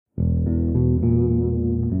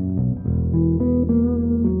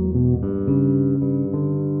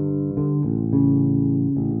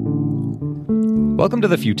Welcome to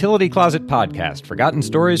the Futility Closet Podcast, forgotten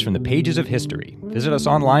stories from the pages of history. Visit us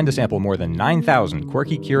online to sample more than 9,000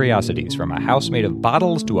 quirky curiosities, from a house made of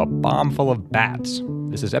bottles to a bomb full of bats.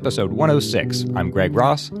 This is episode 106. I'm Greg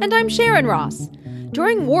Ross. And I'm Sharon Ross.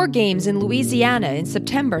 During war games in Louisiana in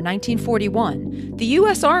September 1941, the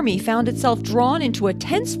U.S. Army found itself drawn into a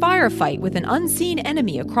tense firefight with an unseen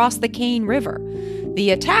enemy across the Cane River.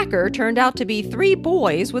 The attacker turned out to be 3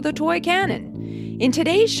 boys with a toy cannon. In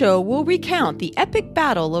today's show, we'll recount the epic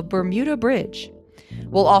Battle of Bermuda Bridge.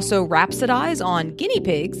 We'll also rhapsodize on guinea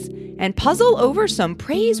pigs and puzzle over some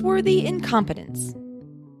praiseworthy incompetence.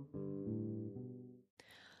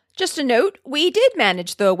 Just a note, we did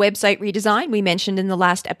manage the website redesign we mentioned in the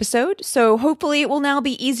last episode, so hopefully it will now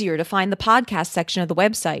be easier to find the podcast section of the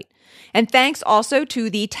website. And thanks also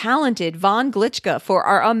to the talented Von Glitchka for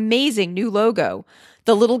our amazing new logo.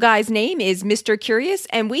 The little guy's name is Mr. Curious,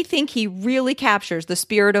 and we think he really captures the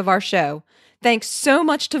spirit of our show. Thanks so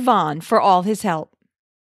much to Von for all his help.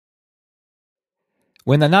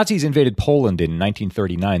 When the Nazis invaded Poland in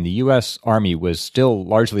 1939, the U.S. Army was still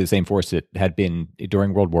largely the same force it had been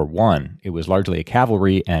during World War I. It was largely a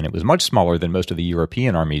cavalry, and it was much smaller than most of the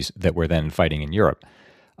European armies that were then fighting in Europe.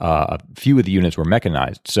 A few of the units were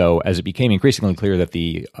mechanized. So as it became increasingly clear that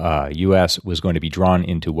the U.S. was going to be drawn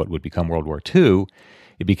into what would become World War II,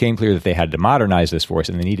 it became clear that they had to modernize this force,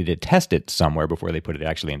 and they needed to test it somewhere before they put it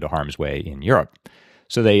actually into harm's way in Europe.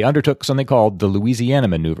 So they undertook something called the Louisiana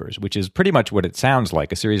Maneuvers, which is pretty much what it sounds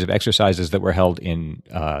like, a series of exercises that were held in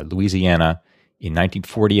Louisiana in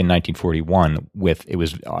 1940 and 1941. It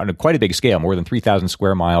was on quite a big scale, more than 3,000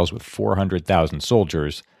 square miles with 400,000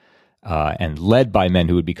 soldiers, and led by men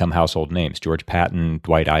who would become household names, George Patton,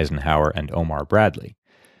 Dwight Eisenhower, and Omar Bradley.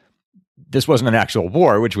 This wasn't an actual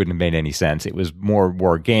war, which wouldn't have made any sense. It was more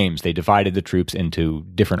war games. They divided the troops into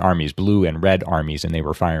different armies, blue and red armies, and they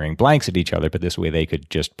were firing blanks at each other, but this way they could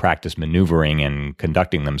just practice maneuvering and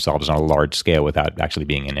conducting themselves on a large scale without actually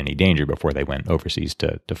being in any danger before they went overseas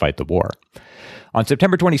to fight the war. On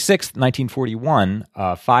September 26, 1941,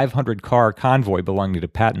 a 500-car convoy belonging to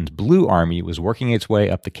Patton's Blue Army was working its way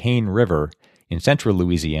up the Cane River in central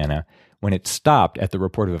Louisiana when it stopped at the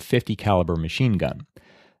report of a .50 caliber machine gun.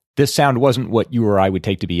 This sound wasn't what you or I would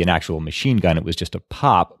take to be an actual machine gun. It was just a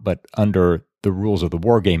pop, but under the rules of the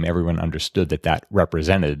war game, everyone understood that that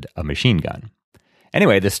represented a machine gun.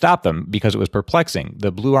 Anyway, this stopped them because it was perplexing.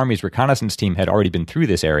 The Blue Army's reconnaissance team had already been through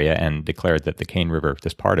this area and declared that the Cane River,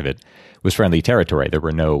 this part of it, was friendly territory. There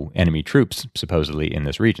were no enemy troops, supposedly, in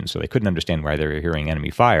this region, so they couldn't understand why they were hearing enemy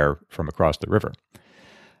fire from across the river.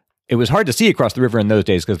 It was hard to see across the river in those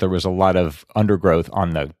days because there was a lot of undergrowth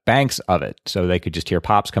on the banks of it, so they could just hear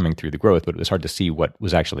pops coming through the growth, but it was hard to see what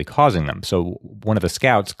was actually causing them. So one of the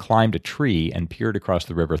scouts climbed a tree and peered across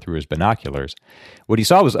the river through his binoculars. What he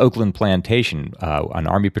saw was Oakland Plantation, an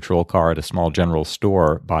Army patrol car at a small general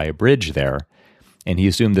store by a bridge there, and he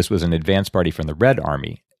assumed this was an advance party from the Red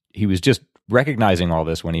Army. He was just recognizing all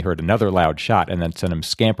this when he heard another loud shot and then sent him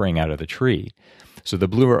scampering out of the tree. So the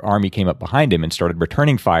Blue Army came up behind him and started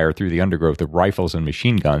returning fire through the undergrowth of rifles and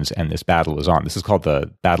machine guns, and this battle was on. This is called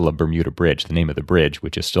the Battle of Bermuda Bridge. The name of the bridge,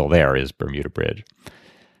 which is still there, is Bermuda Bridge.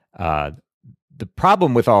 The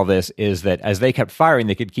problem with all this is that as they kept firing,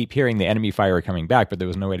 they could keep hearing the enemy fire coming back, but there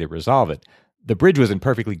was no way to resolve it. The bridge was in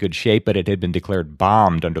perfectly good shape, but it had been declared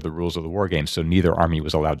bombed under the rules of the war game, so neither army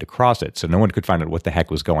was allowed to cross it. So no one could find out what the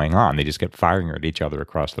heck was going on. They just kept firing at each other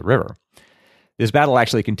across the river. This battle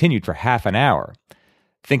actually continued for half an hour.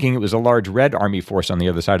 Thinking it was a large Red Army force on the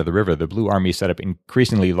other side of the river, the Blue Army set up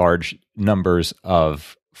increasingly large numbers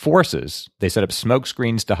of forces. They set up smoke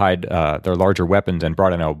screens to hide their larger weapons and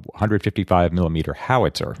brought in a 155 millimeter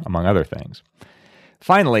howitzer, among other things.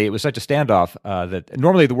 Finally, it was such a standoff that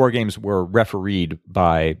normally the war games were refereed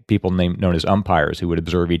by people known as umpires who would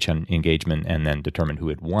observe each engagement and then determine who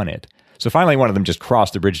had won it. So finally, one of them just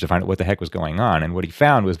crossed the bridge to find out what the heck was going on. And what he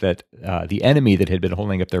found was that the enemy that had been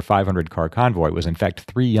holding up their 500-car convoy was, in fact,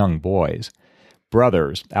 3 young boys,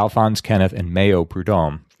 brothers, Alphonse Kenneth and Mayo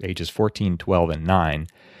Prudhomme, ages 14, 12, and 9.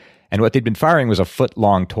 And what they'd been firing was a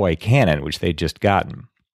foot-long toy cannon, which they'd just gotten.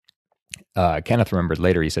 Kenneth remembered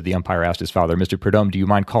later, he said the umpire asked his father, "Mr. Prudhomme, do you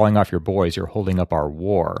mind calling off your boys? You're holding up our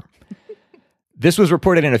war." This was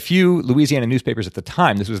reported in a few Louisiana newspapers at the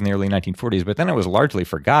time. This was in the early 1940s, but then it was largely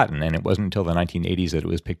forgotten, and it wasn't until the 1980s that it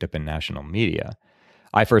was picked up in national media.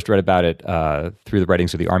 I first read about it through the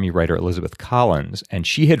writings of the Army writer Elizabeth Collins, and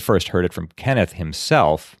she had first heard it from Kenneth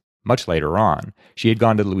himself much later on. She had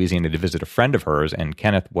gone to Louisiana to visit a friend of hers, and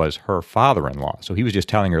Kenneth was her father-in-law. So he was just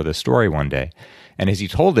telling her this story one day. And as he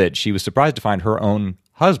told it, she was surprised to find her own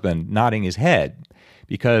husband nodding his head,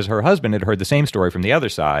 because her husband had heard the same story from the other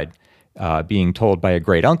side, being told by a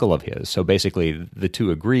great uncle of his. So basically, the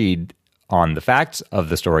two agreed on the facts of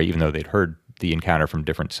the story, even though they'd heard the encounter from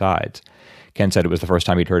different sides. Ken said it was the first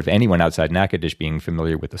time he'd heard of anyone outside Natchitoches being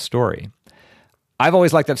familiar with the story. I've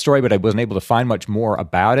always liked that story, but I wasn't able to find much more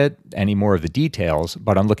about it, any more of the details.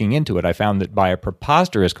 But on looking into it, I found that by a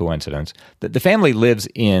preposterous coincidence, that the family lives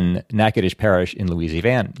in Natchitoches Parish in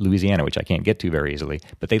Louisiana, which I can't get to very easily.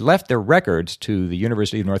 But they left their records to the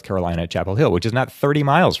University of North Carolina at Chapel Hill, which is not 30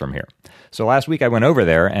 miles from here. So last week I went over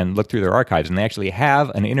there and looked through their archives, and they actually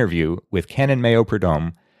have an interview with Ken and Mayo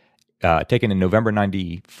Prudhomme, taken in November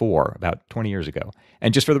 94, about 20 years ago.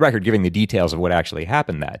 And just for the record, giving the details of what actually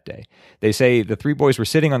happened that day. They say the three boys were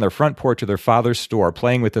sitting on their front porch of their father's store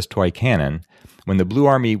playing with this toy cannon when the Blue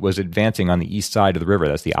Army was advancing on the east side of the river,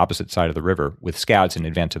 that's the opposite side of the river, with scouts in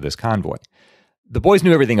advance of this convoy. The boys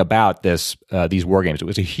knew everything about these war games. It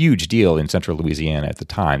was a huge deal in central Louisiana at the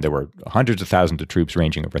time. There were hundreds of thousands of troops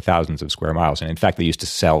ranging over thousands of square miles. And in fact, they used to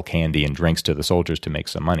sell candy and drinks to the soldiers to make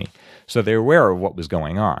some money. So they were aware of what was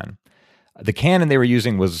going on. The cannon they were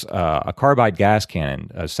using was a carbide gas cannon,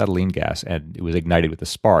 acetylene gas, and it was ignited with a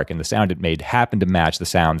spark, and the sound it made happened to match the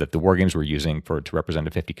sound that the war games were using to represent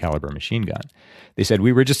a 50 caliber machine gun. They said,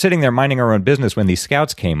 "We were just sitting there minding our own business when these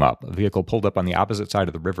scouts came up. A vehicle pulled up on the opposite side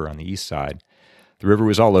of the river on the east side. The river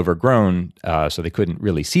was all overgrown, so they couldn't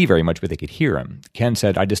really see very much, but they could hear him." Ken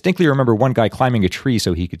said, "I distinctly remember one guy climbing a tree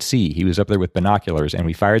so he could see. He was up there with binoculars, and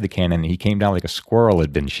we fired the cannon, and he came down like a squirrel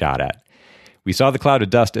had been shot at. We saw the cloud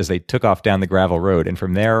of dust as they took off down the gravel road, and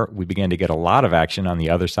from there, we began to get a lot of action on the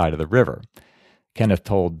other side of the river." Kenneth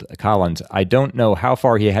told Collins, "I don't know how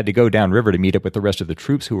far he had to go downriver to meet up with the rest of the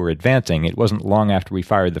troops who were advancing. It wasn't long after we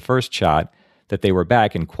fired the first shot that they were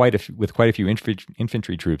back with quite a few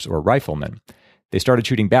infantry troops or riflemen. They started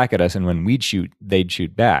shooting back at us, and when we'd shoot, they'd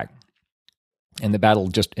shoot back. And the battle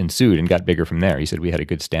just ensued and got bigger from there." He said we had a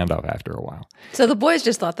good standoff after a while. So the boys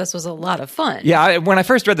just thought this was a lot of fun. Yeah, when I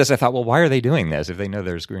first read this, I thought, well, why are they doing this if they know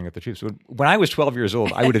they're screwing up the troops? When I was 12 years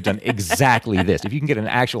old, I would have done exactly this. If you can get an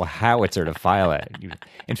actual howitzer to fire at it.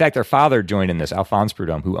 In fact, their father joined in this, Alphonse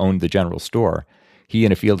Prudhomme, who owned the general store. He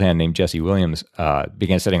and a field hand named Jesse Williams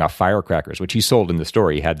began setting off firecrackers, which he sold in the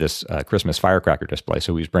store. He had this Christmas firecracker display,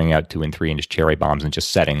 so he was bringing out 2- and 3-inch cherry bombs and just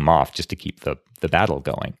setting them off just to keep the battle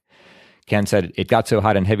going. Ken said it got so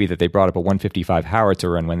hot and heavy that they brought up a 155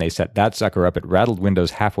 howitzer, and when they set that sucker up, it rattled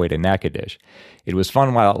windows halfway to Natchitoches. It was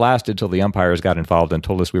fun while it lasted till the umpires got involved and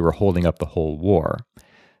told us we were holding up the whole war.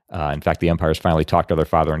 In fact, the umpires finally talked to their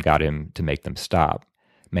father and got him to make them stop.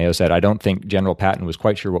 Mayo said, "I don't think General Patton was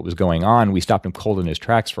quite sure what was going on. We stopped him cold in his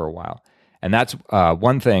tracks for a while." And that's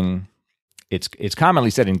one thing. It's commonly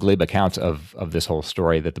said in glib accounts of this whole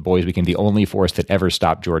story that the boys became the only force that ever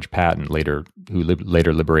stopped George Patton, who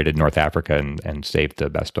later liberated North Africa and saved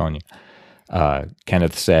Bastogne.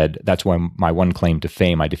 Kenneth said, "That's why my one claim to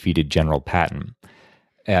fame, I defeated General Patton."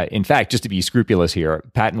 In fact, just to be scrupulous here,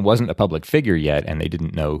 Patton wasn't a public figure yet, and they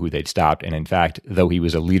didn't know who they'd stopped. And in fact, though he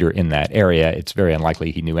was a leader in that area, it's very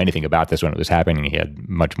unlikely he knew anything about this when it was happening. He had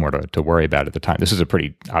much more to worry about at the time. This is a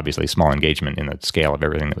pretty, obviously, small engagement in the scale of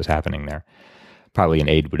everything that was happening there. Probably an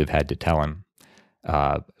aide would have had to tell him.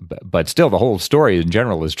 But still, the whole story in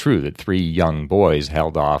general is true, that 3 young boys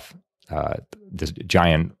held off this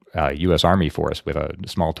giant U.S. Army force with a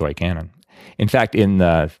small toy cannon. In fact,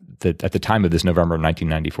 at the time of this November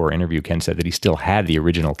 1994 interview, Ken said that he still had the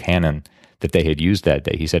original cannon that they had used that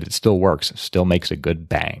day. He said it still works, still makes a good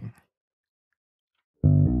bang.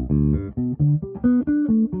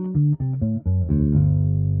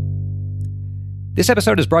 This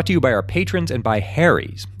episode is brought to you by our patrons and by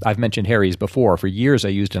Harry's. I've mentioned Harry's before. For years, I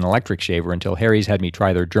used an electric shaver until Harry's had me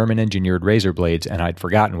try their German-engineered razor blades, and I'd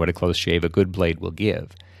forgotten what a close shave a good blade will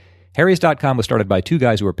give. Harry's.com was started by 2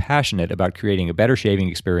 guys who were passionate about creating a better shaving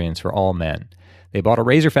experience for all men. They bought a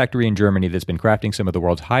razor factory in Germany that's been crafting some of the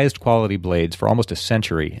world's highest quality blades for almost a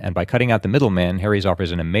century, and by cutting out the middleman, Harry's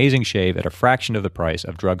offers an amazing shave at a fraction of the price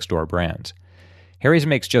of drugstore brands. Harry's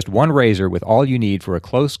makes just one razor with all you need for a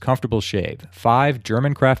close, comfortable shave. 5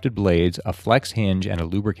 German-crafted blades, a flex hinge, and a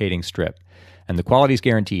lubricating strip. And the quality's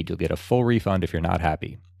guaranteed. You'll get a full refund if you're not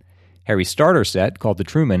happy. Harry's starter set, called the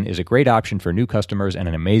Truman, is a great option for new customers and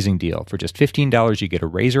an amazing deal. For just $15, you get a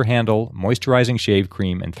razor handle, moisturizing shave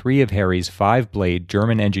cream, and 3 of Harry's 5-blade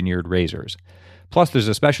German-engineered razors. Plus, there's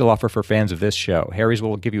a special offer for fans of this show. Harry's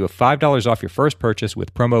will give you a $5 off your first purchase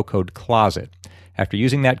with promo code CLOSET. After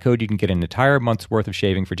using that code, you can get an entire month's worth of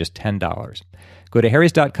shaving for just $10. Go to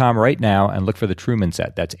harrys.com right now and look for the Truman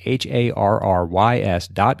set. That's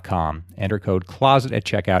HARRYS.com. Enter code CLOSET at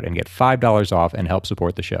checkout and get $5 off and help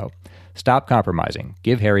support the show. Stop compromising.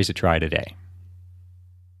 Give Harry's a try today.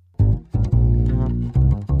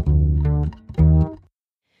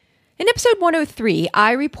 episode 103,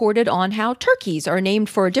 I reported on how turkeys are named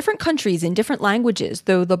for different countries in different languages,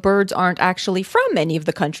 though the birds aren't actually from any of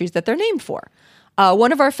the countries that they're named for.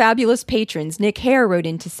 One of our fabulous patrons, Nick Hare, wrote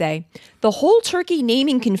in to say, "The whole turkey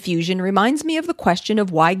naming confusion reminds me of the question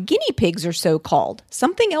of why guinea pigs are so called.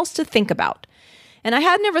 Something else to think about." And I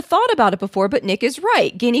had never thought about it before, but Nick is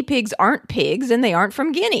right. Guinea pigs aren't pigs, and they aren't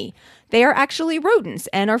from Guinea. They are actually rodents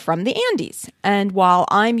and are from the Andes. And while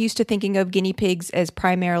I'm used to thinking of guinea pigs as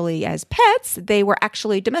primarily as pets, they were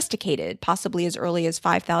actually domesticated, possibly as early as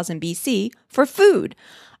 5000 BC, for food.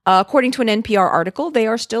 According to an NPR article, they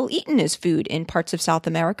are still eaten as food in parts of South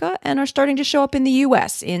America and are starting to show up in the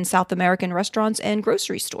U.S. in South American restaurants and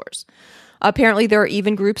grocery stores. Apparently, there are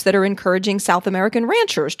even groups that are encouraging South American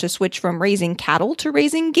ranchers to switch from raising cattle to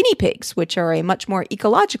raising guinea pigs, which are a much more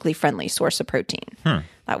ecologically friendly source of protein.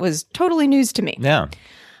 That was totally news to me. Yeah.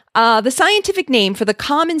 The scientific name for the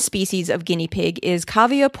common species of guinea pig is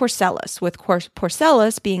Cavia porcellus, with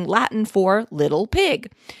porcellus being Latin for little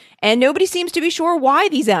pig. And nobody seems to be sure why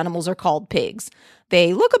these animals are called pigs.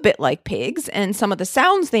 They look a bit like pigs, and some of the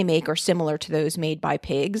sounds they make are similar to those made by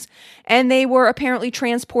pigs. And they were apparently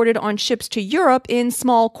transported on ships to Europe in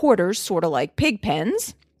small quarters, sort of like pig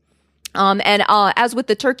pens. As with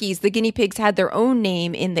the turkeys, the guinea pigs had their own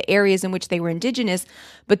name in the areas in which they were indigenous,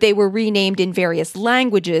 but they were renamed in various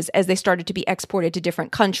languages as they started to be exported to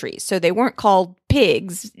different countries. So they weren't called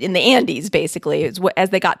pigs in the Andes, basically. As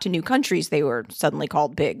they got to new countries, they were suddenly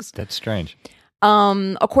called pigs. That's strange.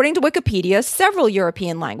 According to Wikipedia, several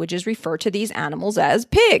European languages refer to these animals as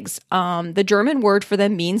pigs. The German word for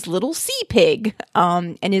them means little sea pig,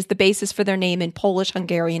 and is the basis for their name in Polish,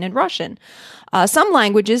 Hungarian, and Russian. Some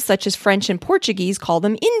languages, such as French and Portuguese, call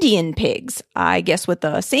them Indian pigs, I guess with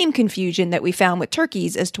the same confusion that we found with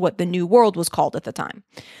turkeys as to what the New World was called at the time.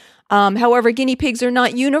 However, guinea pigs are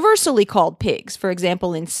not universally called pigs. For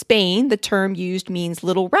example, in Spain, the term used means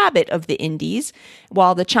little rabbit of the Indies,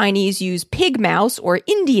 while the Chinese use pig mouse or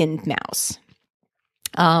Indian mouse.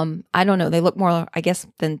 I don't know. They look more, I guess,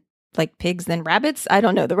 than like pigs than rabbits. I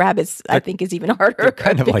don't know. The rabbits, I think, is even harder. They're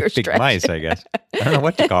kind of like big mice, I guess. I don't know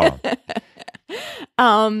what to call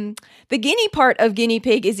them. The guinea part of guinea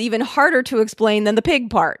pig is even harder to explain than the pig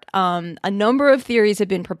part. A number of theories have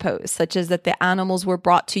been proposed, such as that the animals were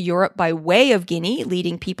brought to Europe by way of Guinea,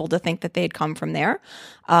 leading people to think that they had come from there.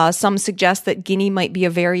 Some suggest that guinea might be a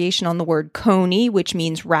variation on the word coney, which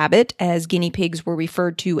means rabbit, as guinea pigs were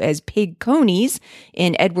referred to as pig conies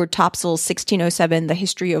in Edward Topsell's 1607, The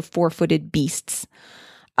History of Four-Footed Beasts.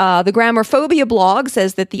 The Grammarphobia blog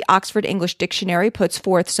says that the Oxford English Dictionary puts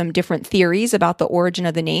forth some different theories about the origin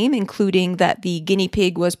of the name, including that the guinea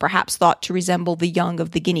pig was perhaps thought to resemble the young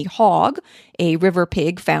of the guinea hog, a river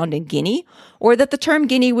pig found in Guinea, or that the term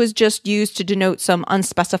guinea was just used to denote some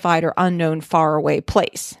unspecified or unknown faraway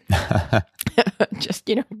place. Just,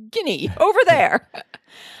 Guinea, over there.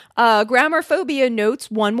 Grammarphobia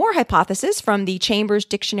notes one more hypothesis from the Chambers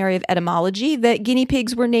Dictionary of Etymology, that guinea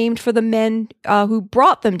pigs were named for the men who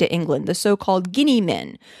brought them to England, the so-called Guinea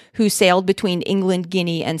men, who sailed between England,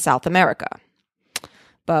 Guinea, and South America.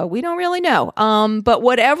 But we don't really know. But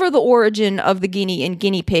whatever the origin of the guinea and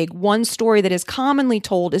guinea pig, one story that is commonly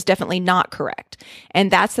told is definitely not correct.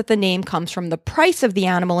 And that's that the name comes from the price of the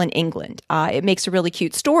animal in England. It makes a really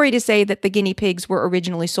cute story to say that the guinea pigs were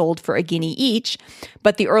originally sold for a guinea each.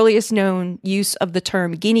 But the earliest known use of the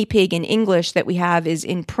term guinea pig in English that we have is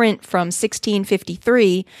in print from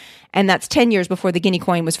 1653. And that's 10 years before the guinea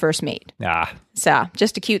coin was first made. So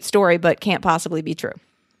just a cute story, but can't possibly be true.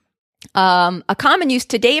 A common use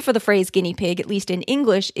today for the phrase guinea pig, at least in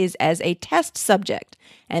English, is as a test subject.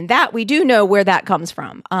 And that we do know where that comes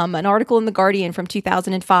from. An article in The Guardian from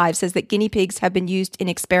 2005 says that guinea pigs have been used in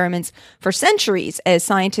experiments for centuries as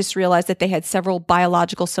scientists realized that they had several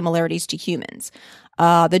biological similarities to humans.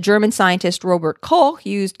 The German scientist Robert Koch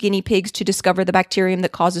used guinea pigs to discover the bacterium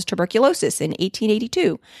that causes tuberculosis in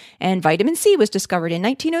 1882. And vitamin C was discovered in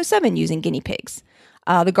 1907 using guinea pigs.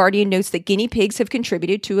 The Guardian notes that guinea pigs have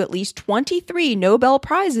contributed to at least 23 Nobel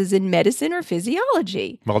Prizes in medicine or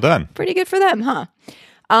physiology. Well done. Pretty good for them, huh?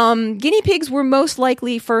 Guinea pigs were most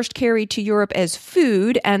likely first carried to Europe as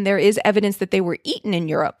food, and there is evidence that they were eaten in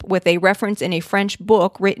Europe, with a reference in a French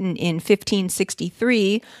book written in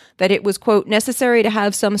 1563 that it was, quote, necessary to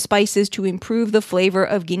have some spices to improve the flavor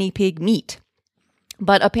of guinea pig meat.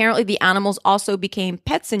 But apparently the animals also became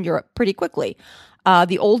pets in Europe pretty quickly.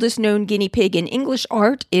 The oldest known guinea pig in English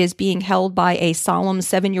art is being held by a solemn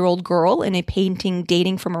 7-year-old girl in a painting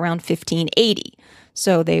dating from around 1580.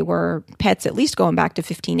 So they were pets at least going back to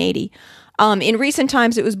 1580. In recent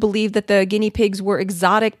times, it was believed that the guinea pigs were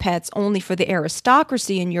exotic pets only for the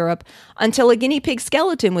aristocracy in Europe until a guinea pig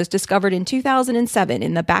skeleton was discovered in 2007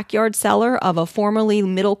 in the backyard cellar of a formerly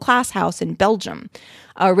middle-class house in Belgium.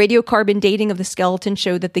 Radiocarbon dating of the skeleton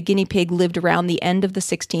showed that the guinea pig lived around the end of the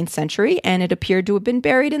 16th century, and it appeared to have been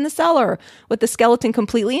buried in the cellar, with the skeleton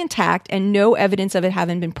completely intact and no evidence of it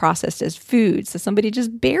having been processed as food. So somebody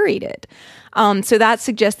just buried it. So that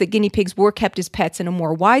suggests that guinea pigs were kept as pets in a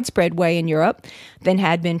more widespread way in Europe than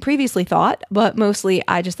had been previously thought. But mostly,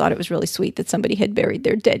 I just thought it was really sweet that somebody had buried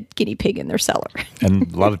their dead guinea pig in their cellar.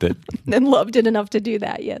 And loved it. And loved it enough to do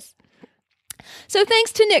that, yes. So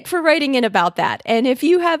thanks to Nick for writing in about that. And if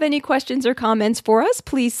you have any questions or comments for us,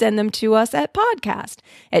 please send them to us at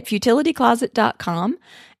podcast@futilitycloset.com.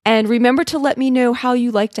 And remember to let me know how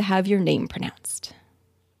you like to have your name pronounced.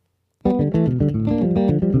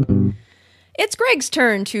 It's Greg's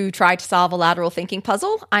turn to try to solve a lateral thinking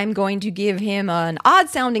puzzle. I'm going to give him an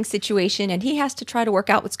odd-sounding situation, and he has to try to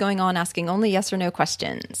work out what's going on, asking only yes or no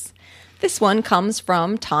questions. This one comes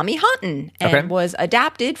from Tommy Hunton and was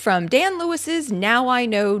adapted from Dan Lewis's Now I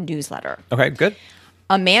Know newsletter. Okay, good.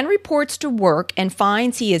 A man reports to work and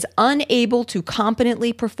finds he is unable to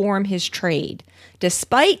competently perform his trade.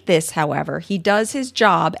 Despite this, however, he does his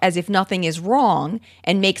job as if nothing is wrong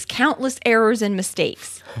and makes countless errors and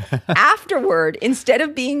mistakes. Afterward, instead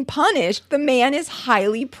of being punished, the man is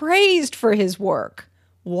highly praised for his work.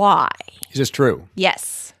 Why? Is this true?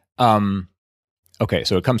 Yes. Okay,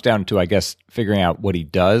 so it comes down to, I guess, figuring out what he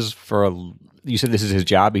does you said this is his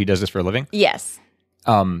job, he does this for a living? Yes.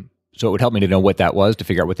 So it would help me to know what that was, to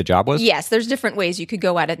figure out what the job was? Yes, there's different ways you could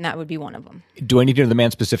go at it, and that would be one of them. Do I need to know the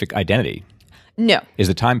man's specific identity? No. Is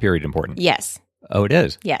the time period important? Yes. Oh, it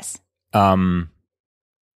is? Yes.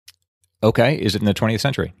 Okay, is it in the 20th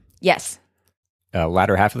century? Yes.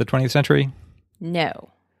 Latter half of the 20th century? No.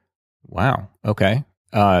 Wow, okay.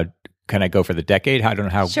 Can I go for the decade? I don't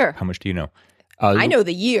know how much do you know? I know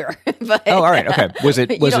the year, but all right, okay. You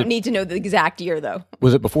don't need to know the exact year, though.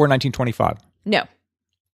 Was it before 1925? No.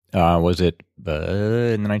 Was it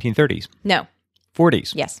in the 1930s? No.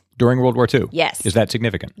 40s? Yes. During World War II? Yes. Is that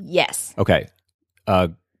significant? Yes. Okay.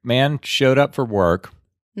 Man showed up for work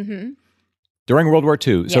during World War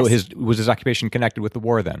II. Yes. So was his occupation connected with the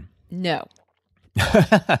war then? No.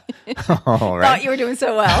 All right. Thought you were doing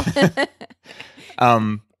so well.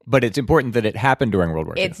 But it's important that it happened during World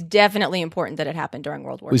War II. It's definitely important that it happened during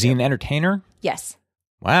World War II. Was he an entertainer? Yes.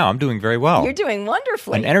 Wow, I'm doing very well. You're doing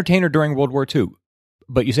wonderfully. An entertainer during World War II.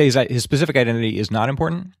 But you say his specific identity is not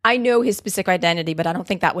important? I know his specific identity, but I don't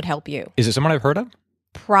think that would help you. Is it someone I've heard of?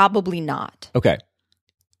 Probably not. Okay.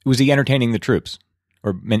 Was he entertaining the troops?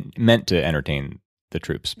 Or meant to entertain the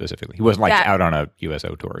troops specifically? He wasn't out on a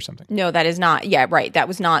USO tour or something? No, that is not. Yeah, right. That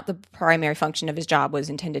was not the primary function of his job, was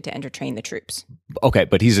intended to entertain the troops. Okay,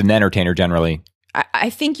 but he's an entertainer generally. I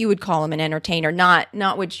think you would call him an entertainer, not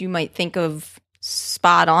what you might think of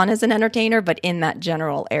spot on as an entertainer, but in that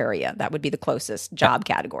general area. That would be the closest job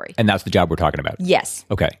category. And that's the job we're talking about? Yes.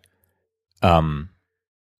 Okay. But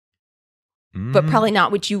probably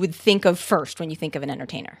not what you would think of first when you think of an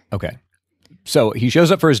entertainer. Okay. So he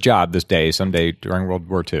shows up for his job someday during World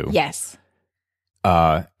War II. Yes.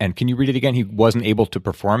 And can you read it again? He wasn't able to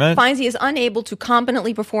perform it? Finds he is unable to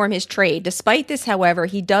competently perform his trade. Despite this, however,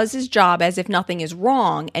 he does his job as if nothing is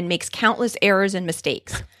wrong and makes countless errors and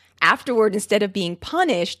mistakes. Afterward, instead of being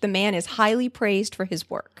punished, the man is highly praised for his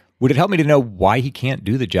work. Would it help me to know why he can't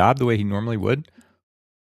do the job the way he normally would?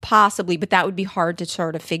 Possibly, but that would be hard to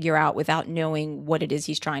sort of figure out without knowing what it is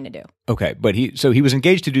he's trying to do. Okay, but he was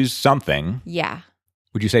engaged to do something. Yeah.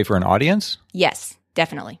 Would you say for an audience? Yes,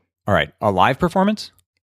 definitely. All right, a live performance?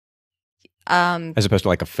 As opposed to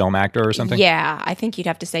like a film actor or something? Yeah, I think you'd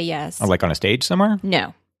have to say yes. Or like on a stage somewhere?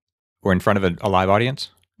 No. Or in front of a live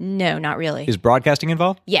audience? No, not really. Is broadcasting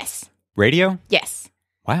involved? Yes. Radio? Yes.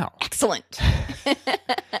 Wow. Excellent.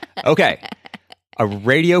 Okay. A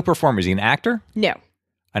radio performer. Is he an actor? No.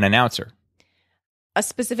 An announcer? A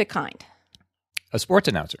specific kind. A sports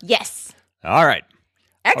announcer? Yes. All right.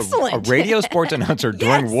 Excellent. A radio sports announcer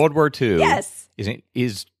during World War II yes.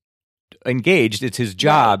 is engaged. It's his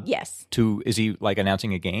job. Right. Yes. Is he like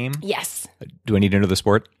announcing a game? Yes. Do I need to know the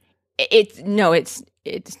sport?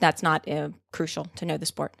 That's not crucial to know the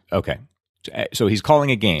sport. Okay. So he's calling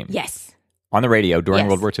a game. Yes. On the radio during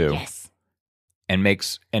World War II. Yes. And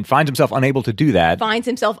finds himself unable to do that. Finds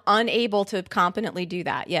himself unable to competently do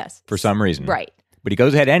that. Yes. For some reason. Right. But he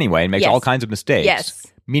goes ahead anyway and makes all kinds of mistakes. Yes.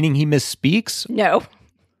 Meaning he misspeaks? No.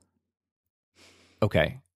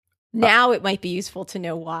 Okay. Now it might be useful to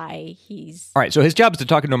know why he's... All right. So his job is to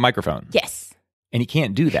talk into a microphone. Yes. And he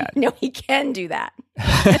can't do that. No, he can do that.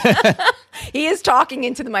 He is talking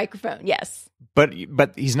into the microphone, yes. But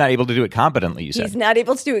he's not able to do it competently, you said. He's not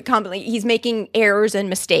able to do it competently. He's making errors and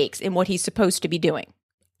mistakes in what he's supposed to be doing.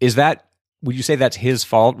 Would you say that's his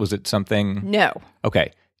fault? Was it something? No.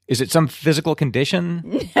 Okay. Is it some physical condition?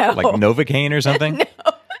 No. Like Novocaine or something?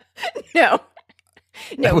 No.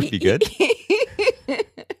 That would be good.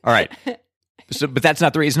 All right. So, but that's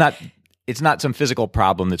not the reason. It's not some physical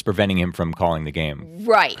problem that's preventing him from calling the game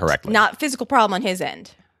correctly. Not physical problem on his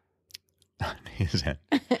end. His end.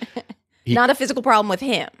 Not a physical problem with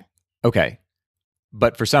him. Okay.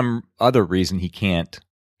 But for some other reason, he can't.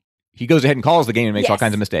 He goes ahead and calls the game and makes all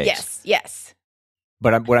kinds of mistakes. Yes.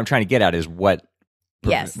 But what I'm trying to get at is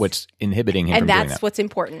what's inhibiting him from doing that. And that's what's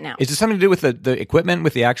important now. Is it something to do with the equipment,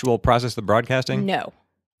 with the actual process of broadcasting? No.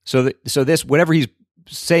 So this, whatever he's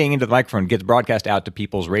saying into the microphone gets broadcast out to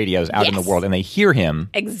people's radios out in the world, and they hear him.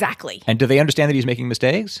 Exactly. And do they understand that he's making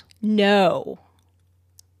mistakes? No.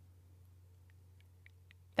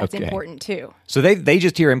 That's important too. So they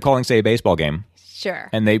just hear him calling, say, a baseball game. Sure.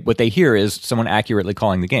 And what they hear is someone accurately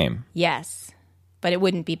calling the game. Yes. But it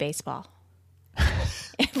wouldn't be baseball.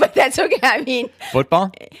 But that's okay. I mean,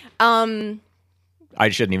 football? I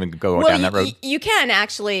shouldn't even go down that road. You can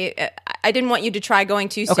actually. I didn't want you to try going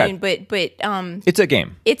too soon, but it's a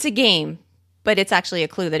game. It's a game, but it's actually a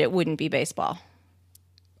clue that it wouldn't be baseball.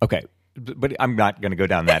 Okay, but I'm not going to go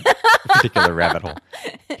down that particular rabbit hole.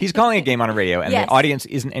 He's calling a game on a radio, and the audience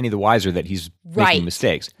isn't any the wiser that he's making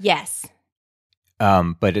mistakes. Yes.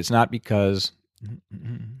 But it's not because.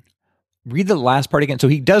 Read the last part again. So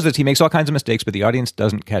he does this. He makes all kinds of mistakes, but the audience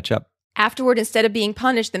doesn't catch up. Afterward, instead of being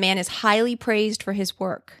punished, the man is highly praised for his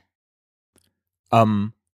work.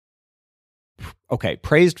 Okay,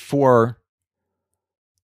 praised for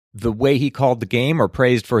the way he called the game, or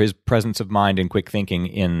praised for his presence of mind and quick thinking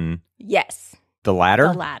in the latter?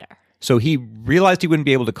 The latter. So he realized he wouldn't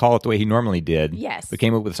be able to call it the way he normally did. Yes. But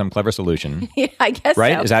came up with some clever solution. Yeah, I guess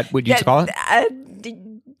right? so. Is that what you'd call it?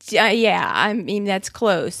 Yeah, I mean, that's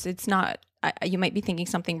close. It's not, you might be thinking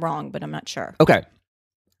something wrong, but I'm not sure. Okay.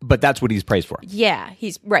 But that's what he's praised for. Yeah,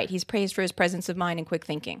 he's right. He's praised for his presence of mind and quick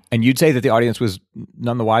thinking. And you'd say that the audience was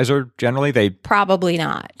none the wiser, generally? They probably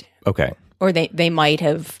not. Okay. Or they might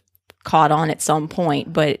have caught on at some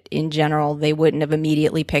point, but in general, they wouldn't have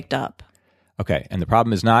immediately picked up. Okay. And the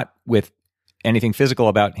problem is not with anything physical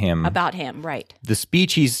about him. About him, right. The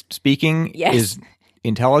speech he's speaking is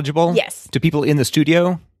intelligible to people in the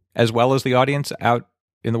studio as well as the audience out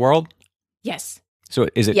in the world? Yes. So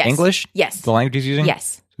is it English? Yes. The language he's using?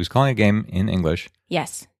 Yes. So he's calling a game in English.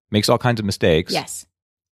 Yes. Makes all kinds of mistakes. Yes.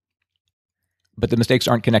 But the mistakes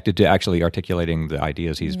aren't connected to actually articulating the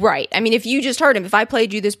ideas he's... Right. I mean, if you just heard him, if I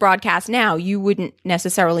played you this broadcast now, you wouldn't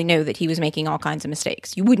necessarily know that he was making all kinds of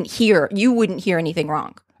mistakes. You wouldn't hear anything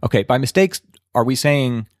wrong. Okay. By mistakes, are we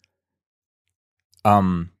saying...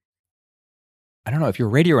 I don't know, if you're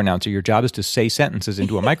a radio announcer, your job is to say sentences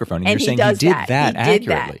into a microphone, and you're saying he did that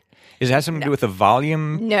accurately. Does it have something to do with the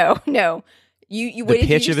volume? No. You the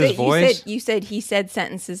pitch of his voice? You said he said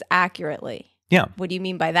sentences accurately. Yeah. What do you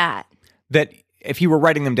mean by that? That if he were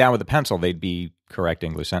writing them down with a pencil, they'd be correct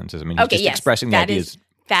English sentences. I mean, he's just expressing the ideas.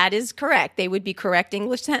 That is correct. They would be correct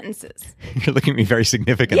English sentences. You're looking at me very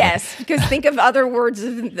significantly. Yes, because think of other words,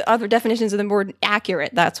 other definitions of the word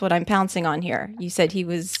accurate. That's what I'm pouncing on here. You said he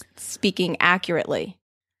was speaking accurately.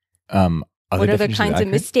 What other kinds of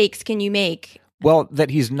mistakes can you make? Well, that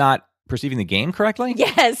he's not perceiving the game correctly?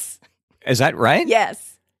 Yes. Is that right?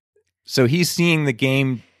 Yes. So he's seeing the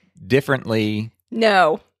game differently?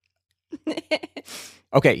 No.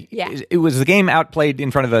 Okay. Yeah. It was the game outplayed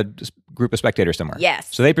in front of a group of spectators somewhere. Yes.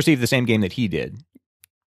 So they perceived the same game that he did.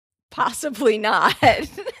 Possibly not.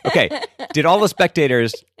 Okay. Did all the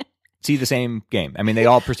spectators see the same game? I mean, they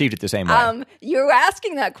all perceived it the same way. You're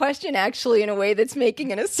asking that question actually in a way that's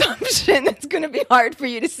making an assumption that's going to be hard for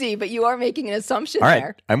you to see, but you are making an assumption all right,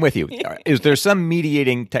 there. I'm with you. Is there some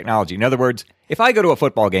mediating technology? In other words, if I go to a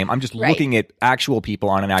football game, I'm just looking at actual people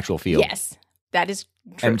on an actual field. Yes, that is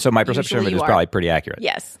true. And so my perception of it is probably pretty accurate.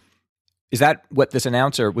 Yes. Is that what this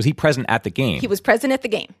announcer, was he present at the game? He was present at the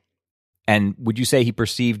game. And would you say he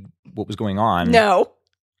perceived what was going on? No.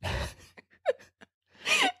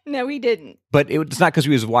 No, he didn't. But it's not because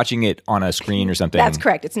he was watching it on a screen or something. That's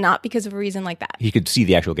correct. It's not because of a reason like that. He could see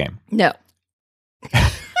the actual game. No.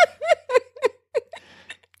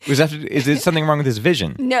 Is there something wrong with his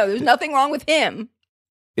vision? No, there's nothing wrong with him.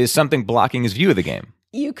 Is something blocking his view of the game?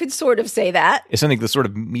 You could sort of say that. Is something that's sort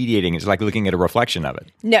of mediating? It's like looking at a reflection of it.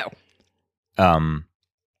 No.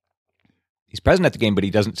 He's present at the game, but he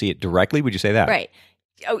doesn't see it directly. Would you say that? Right.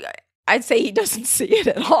 Oh, I'd say he doesn't see it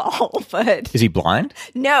at all. But Is he blind?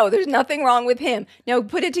 no, there's nothing wrong with him. No,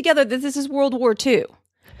 put it together that this is World War II.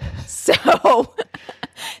 So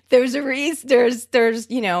there's a reason. There's there's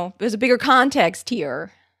a bigger context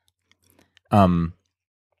here. Does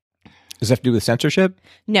it have to do with censorship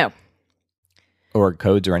No, or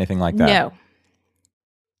codes or anything like that?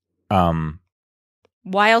 no.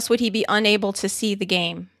 Why else would he be unable to see the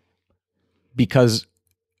game? Because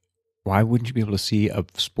why wouldn't you be able to see a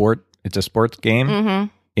sport? It's a sports game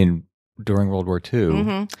during World War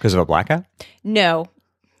II because of a blackout? No.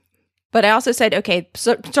 But I also said, okay,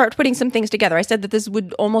 so start putting some things together. I said that this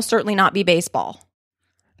would almost certainly not be baseball.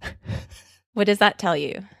 What does that tell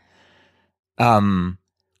you? Well,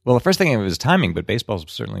 the first thing was timing, but baseball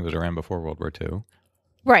certainly was around before World War II.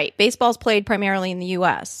 Right. Baseball's played primarily in the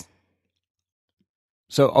U.S.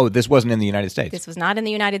 So, this wasn't in the United States? This was not in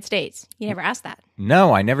the United States. You never asked that.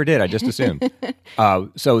 No, I never did. I just assumed.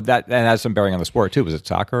 So that has some bearing on the sport, too. Was it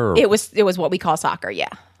soccer? Or? It was what we call soccer, yeah.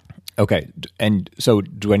 Okay. And so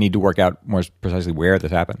do I need to work out more precisely where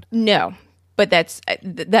this happened? No. But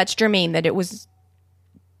that's germane that it was...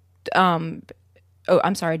 I'm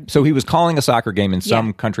sorry. So he was calling a soccer game in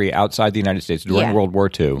some country outside the United States during World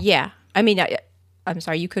War II. Yeah. I mean, I'm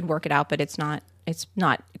sorry, you could work it out, but it's not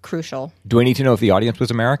crucial. Do I need to know if the audience was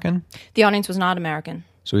American? The audience was not American.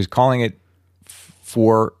 So he's calling it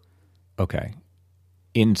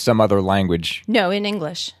in some other language. No, in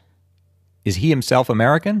English. Is he himself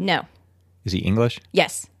American? No. Is he English?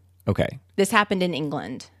 Yes. Okay. This happened in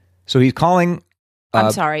England. So he's calling...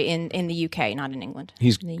 I'm sorry, in the UK, not in England.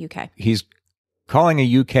 He's in the UK. He's calling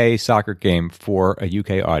a UK soccer game for a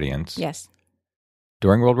UK audience. Yes.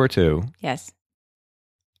 During World War II. Yes.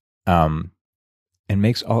 And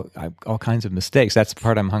makes all kinds of mistakes. That's the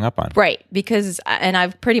part I'm hung up on. Right, because, and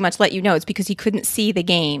I've pretty much let you know, it's because he couldn't see the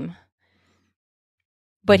game.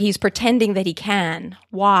 But he's pretending that he can.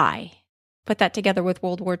 Why? Put that together with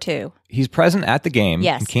World War II. He's present at the game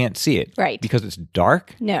and can't see it. Right. Because it's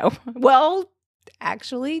dark? No. Well,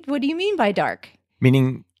 actually, what do you mean by dark?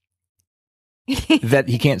 Meaning that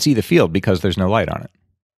he can't see the field because there's no light on it.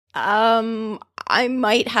 I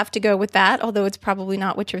might have to go with that, although it's probably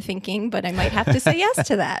not what you're thinking, but I might have to say yes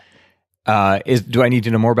to that. Do I need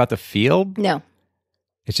to know more about the field? No.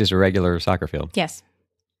 It's just a regular soccer field. Yes.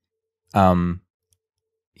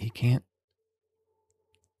 He can't.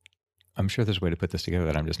 I'm sure there's a way to put this together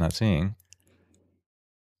that I'm just not seeing.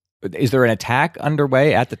 Is there an attack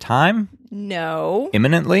underway at the time? No.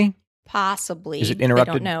 Imminently? Possibly. Is it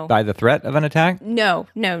interrupted by the threat of an attack? No,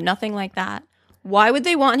 nothing like that. Why would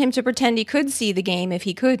they want him to pretend he could see the game if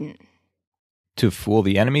he couldn't? To fool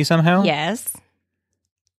the enemy somehow? Yes.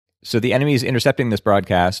 So the enemy is intercepting this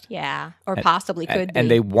broadcast. Yeah, or possibly could be. And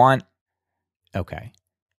they want... Okay.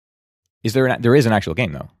 There is an actual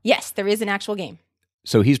game, though? Yes, there is an actual game.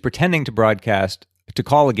 So he's pretending to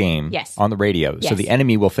call a game on the radio. Yes. So the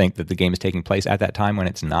enemy will think that the game is taking place at that time when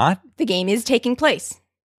it's not? The game is taking place.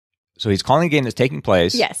 So he's calling a game that's taking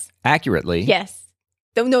place accurately. Yes.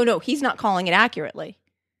 No, he's not calling it accurately.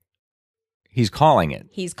 He's calling it.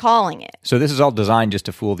 He's calling it. So this is all designed just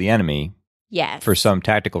to fool the enemy. Yes. For some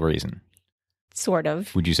tactical reason. Sort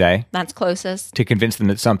of. Would you say? That's closest. To convince them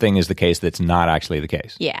that something is the case that's not actually the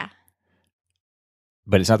case. Yeah.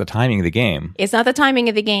 But it's not the timing of the game. It's not the timing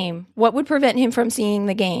of the game. What would prevent him from seeing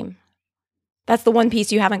the game? That's the one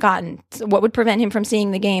piece you haven't gotten. So what would prevent him from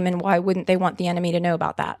seeing the game, and why wouldn't they want the enemy to know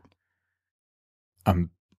about that?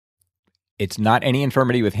 It's not any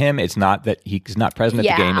infirmity with him. It's not that he's not present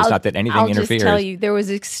at the game. It's not that anything interferes. I'll just tell you, there was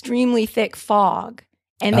extremely thick fog,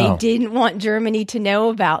 and they didn't want Germany to know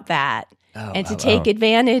about that and to take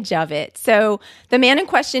advantage of it. So the man in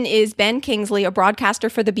question is Ben Kingsley, a broadcaster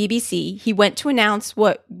for the BBC. He went to announce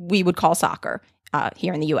what we would call soccer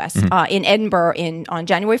here in the U.S. In Edinburgh on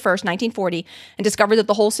January 1st, 1940, and discovered that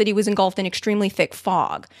the whole city was engulfed in extremely thick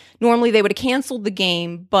fog. Normally, they would have canceled the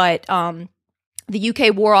game, but... the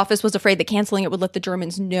UK War Office was afraid that canceling it would let the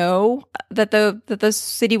Germans know that the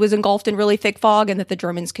city was engulfed in really thick fog and that the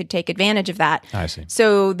Germans could take advantage of that. I see.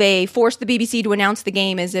 So they forced the BBC to announce the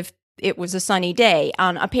game as if it was a sunny day.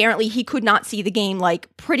 Apparently, he could not see the game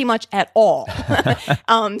pretty much at all.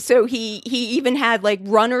 So he even had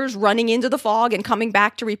runners running into the fog and coming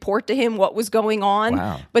back to report to him what was going on.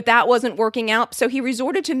 Wow. But that wasn't working out. So he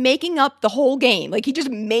resorted to making up the whole game. He just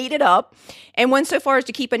made it up and went so far as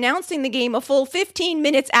to keep announcing the game a full 15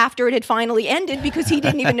 minutes after it had finally ended because he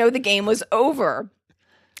didn't even know the game was over.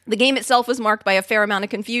 The game itself was marked by a fair amount of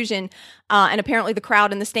confusion. And apparently the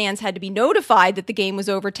crowd in the stands had to be notified that the game was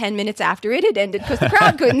over 10 minutes after it had ended because the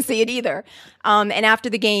crowd couldn't see it either. And after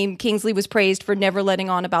the game, Kingsley was praised for never letting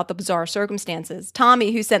on about the bizarre circumstances.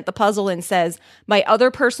 Tommy, who sent the puzzle in, says, "My other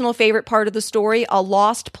personal favorite part of the story, a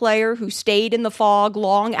lost player who stayed in the fog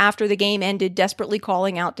long after the game ended, desperately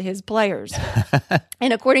calling out to his players."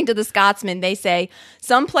 And according to the Scotsman, they say,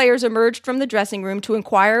 some players emerged from the dressing room to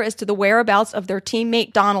inquire as to the whereabouts of their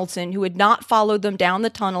teammate Donaldson, who had not followed them down the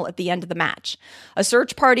tunnel at the end of the match. A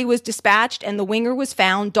search party was dispatched, and the winger was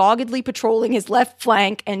found doggedly patrolling his left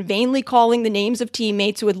flank and vainly calling the names of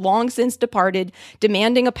teammates who had long since departed,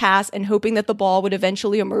 demanding a pass and hoping that the ball would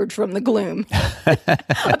eventually emerge from the gloom.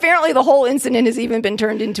 Apparently, the whole incident has even been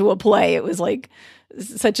turned into a play. It was like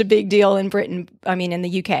such a big deal in Britain, in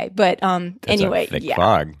the UK. But anyway, thick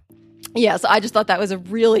fog. Yeah, so I just thought that was a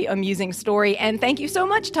really amusing story. And thank you so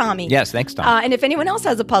much, Tommy. Yes, thanks, Tom. And if anyone else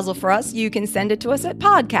has a puzzle for us, you can send it to us at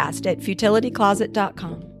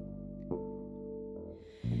podcast@futilitycloset.com.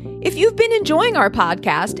 If you've been enjoying our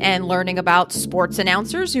podcast and learning about sports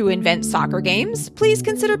announcers who invent soccer games, please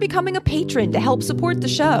consider becoming a patron to help support the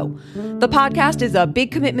show. The podcast is a big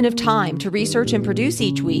commitment of time to research and produce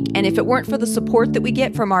each week, and if it weren't for the support that we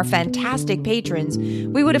get from our fantastic patrons,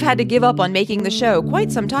 we would have had to give up on making the show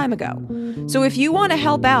quite some time ago. So if you want to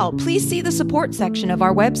help out, please see the support section of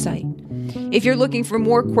our website. If you're looking for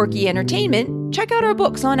more quirky entertainment, check out our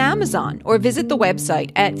books on Amazon or visit the website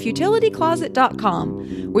at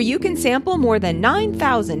futilitycloset.com, where you can sample more than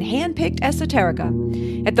 9,000 hand-picked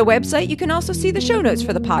esoterica. At the website, you can also see the show notes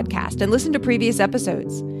for the podcast and listen to previous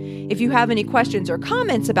episodes. If you have any questions or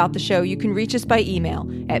comments about the show, you can reach us by email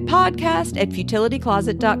at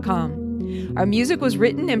podcast@futilitycloset.com. Our music was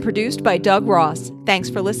written and produced by Doug Ross. Thanks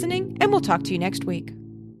for listening, and we'll talk to you next week.